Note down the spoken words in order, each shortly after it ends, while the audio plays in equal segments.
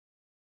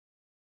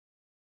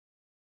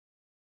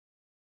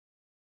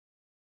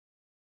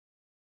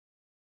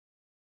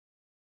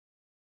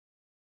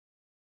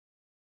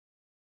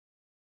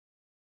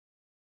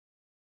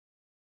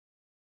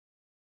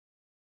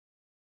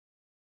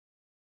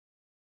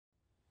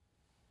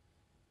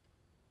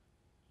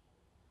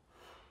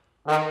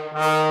That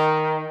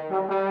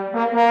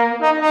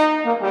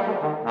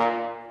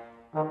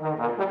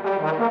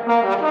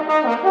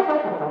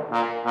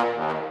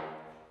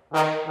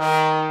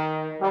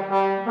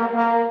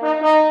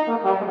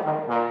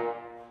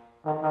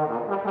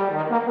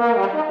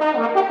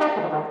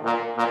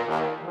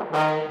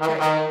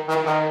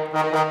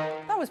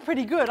was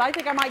pretty good. I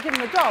think I might give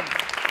him a job.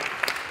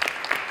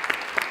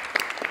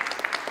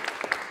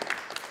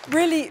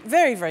 Really,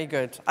 very, very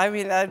good. I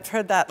mean, I've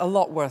heard that a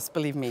lot worse,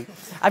 believe me.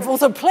 I've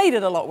also played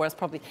it a lot worse,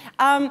 probably.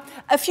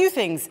 A few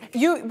things.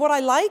 What I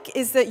like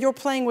is that you're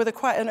playing with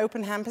quite an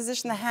open hand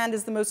position. The hand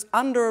is the most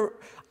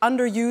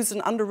underused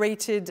and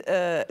underrated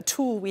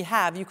tool we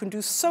have. You can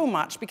do so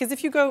much, because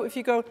if you go,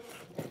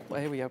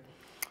 well, here we go.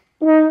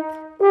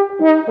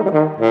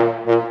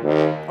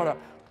 Hold up.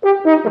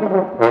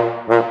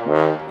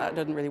 That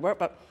didn't really work,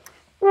 but.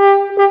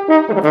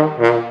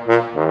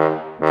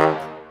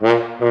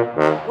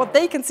 What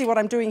they can see what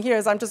I'm doing here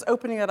is I'm just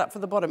opening that up for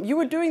the bottom. You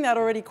were doing that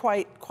already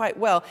quite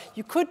well.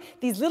 You could,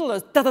 these little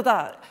notes,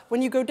 da-da-da,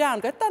 when you go down,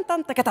 go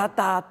dun-dun,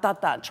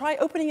 da-da-da-da-da. Try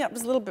opening it up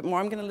just a little bit more.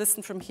 I'm going to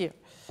listen from here.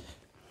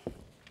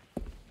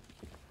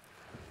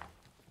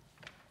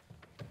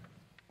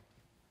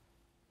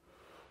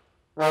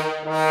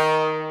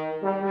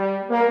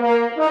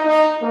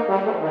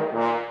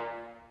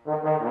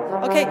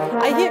 Okay,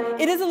 I hear,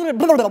 it is a little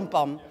bit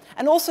bum-bum.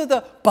 And also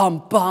the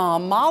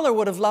bum-bum. Mahler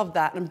would have loved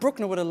that, and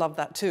Bruckner would have loved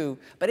that too.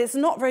 But it's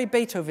not very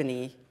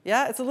Beethoven-y.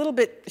 Yeah, it's a little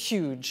bit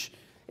huge.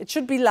 It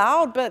should be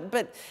loud,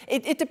 but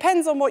it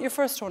depends on what your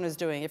first horn is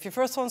doing. If your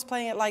first horn's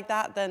playing it like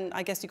that, then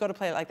I guess you've got to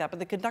play it like that. But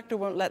the conductor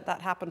won't let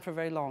that happen for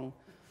very long.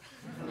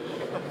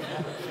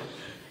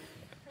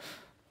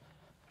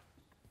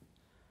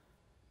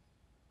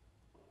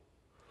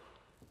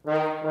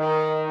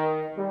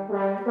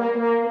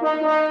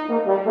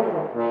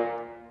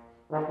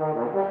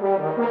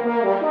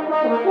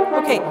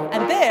 Okay,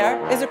 and there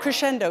is a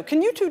crescendo.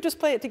 Can you two just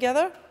play it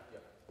together?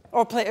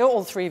 Or play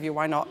all three of you,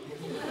 why not?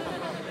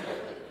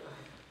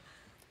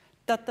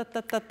 Da da da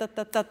da da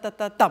da da da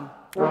da dum.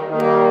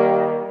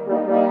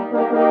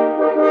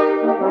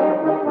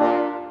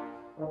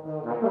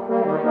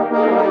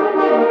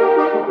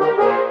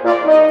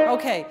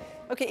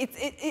 Okay,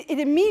 it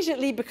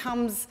immediately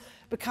becomes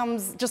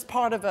just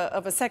part of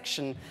a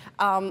section,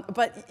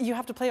 but you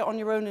have to play it on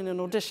your own in an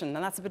audition,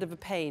 and that's a bit of a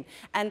pain.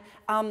 And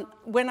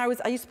when I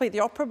used to play at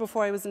the opera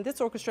before I was in this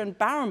orchestra, and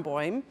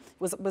Barenboim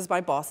was my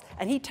boss,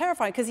 and he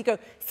terrified because he'd go,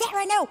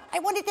 Sarah, no, I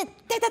want it to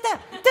da-da-da,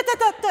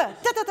 da-da-da-da,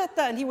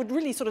 da-da-da-da, and he would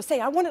really sort of say,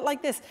 I want it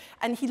like this,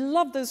 and he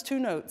loved those two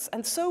notes,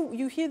 and so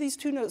you hear these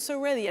two notes so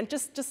rarely, and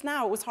just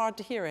now it was hard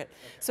to hear it.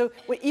 So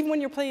even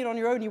when you're playing it on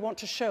your own, you want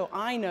to show,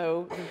 I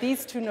know that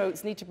these two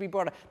notes need to be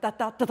brought up,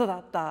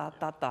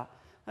 da-da-da-da-da-da-da.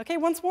 Okay,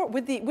 once more,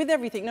 with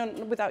everything, no,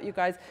 without you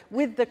guys,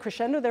 with the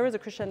crescendo, there is a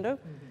crescendo.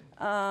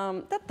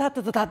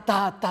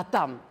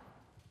 Da-da-da-da-da-da-dum.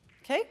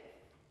 Okay?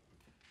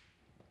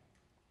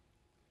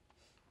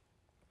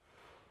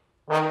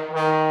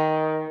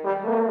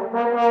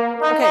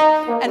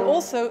 Okay, and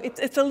also,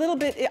 it's a little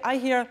bit, I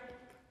hear,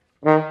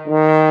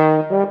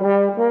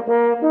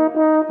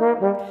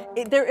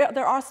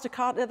 there are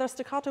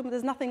staccato, but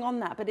there's nothing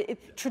on that, but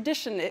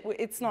tradition,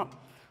 it's not.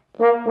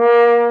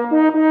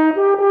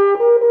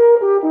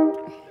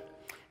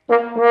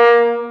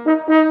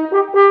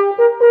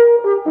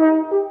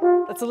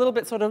 That's a little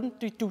bit sort of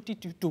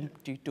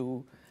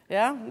do-do-do-do-do-do.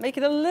 Yeah, make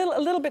it a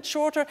little bit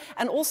shorter,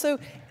 and also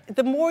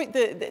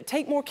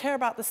take more care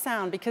about the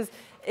sound, because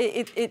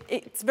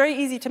it's very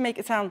easy to make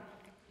it sound.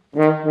 A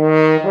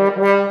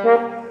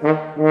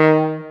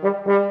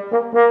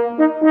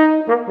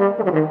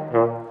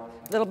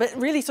little bit,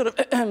 really sort of.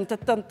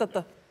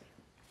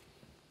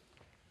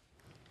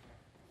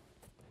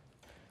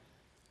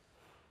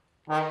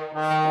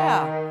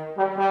 Yeah.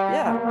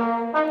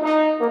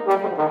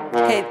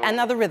 Okay,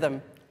 another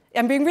rhythm.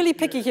 I'm being really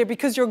picky here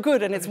because you're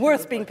good and it's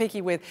worth being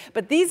picky with.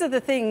 But these are the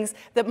things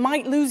that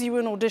might lose you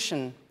in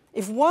audition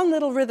if one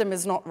little rhythm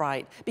is not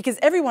right. Because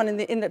everyone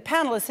in the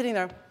panel is sitting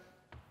there.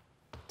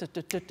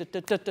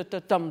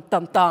 Dum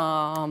dum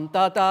dum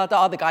da da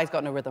da. The guy's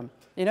got no rhythm.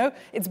 You know,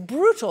 it's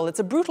brutal. It's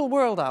a brutal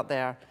world out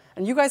there,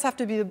 and you guys have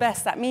to be the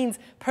best. That means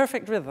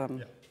perfect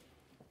rhythm,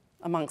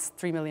 amongst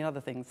 3 million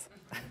other things.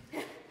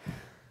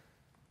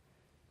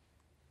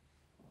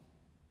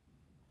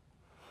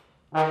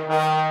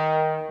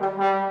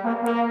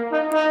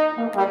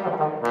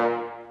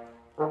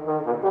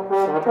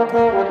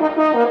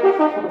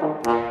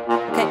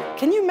 Okay,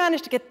 can you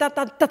manage to get da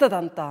da da da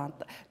da da?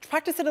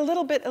 Practice it a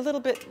little bit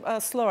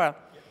slower.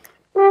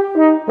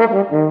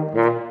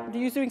 Are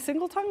you doing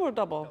single tongue or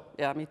double?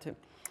 Yeah, me too.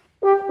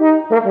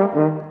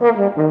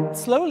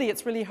 Slowly,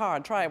 it's really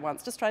hard. Try it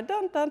once. Just try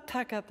dun dun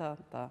ta ka da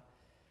da.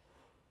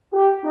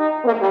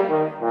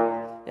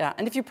 Yeah,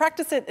 and if you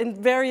practice it in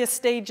various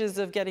stages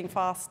of getting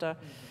faster,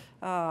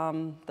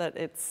 that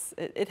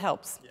it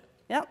helps.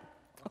 Yeah.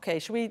 Okay,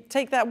 should we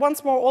take that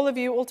once more, all of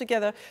you, all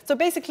together? So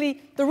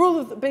basically, the rule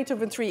of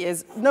Beethoven 3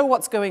 is know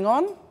what's going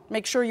on.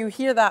 Make sure you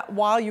hear that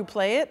while you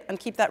play it and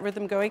keep that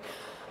rhythm going.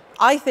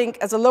 I think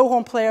as a low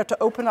horn player to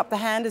open up the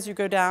hand as you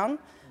go down.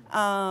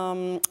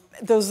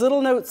 Those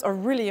little notes are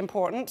really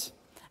important,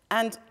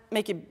 and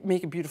make a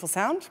beautiful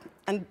sound,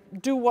 and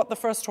do what the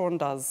first horn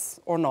does,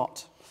 or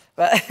not.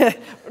 But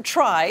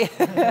try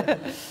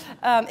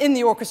in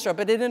the orchestra,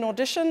 but in an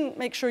audition,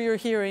 make sure you're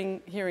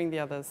hearing the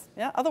others.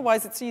 Yeah,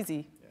 otherwise it's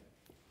easy.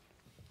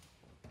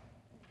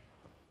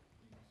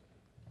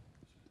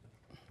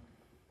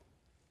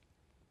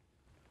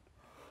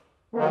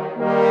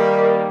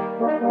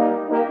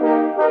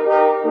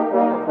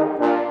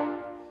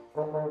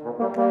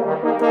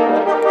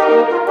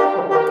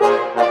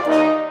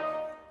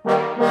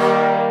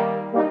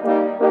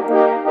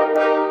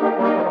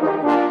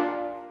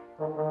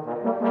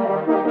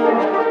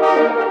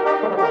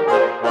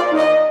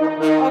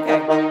 Okay,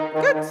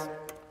 good,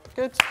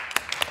 good.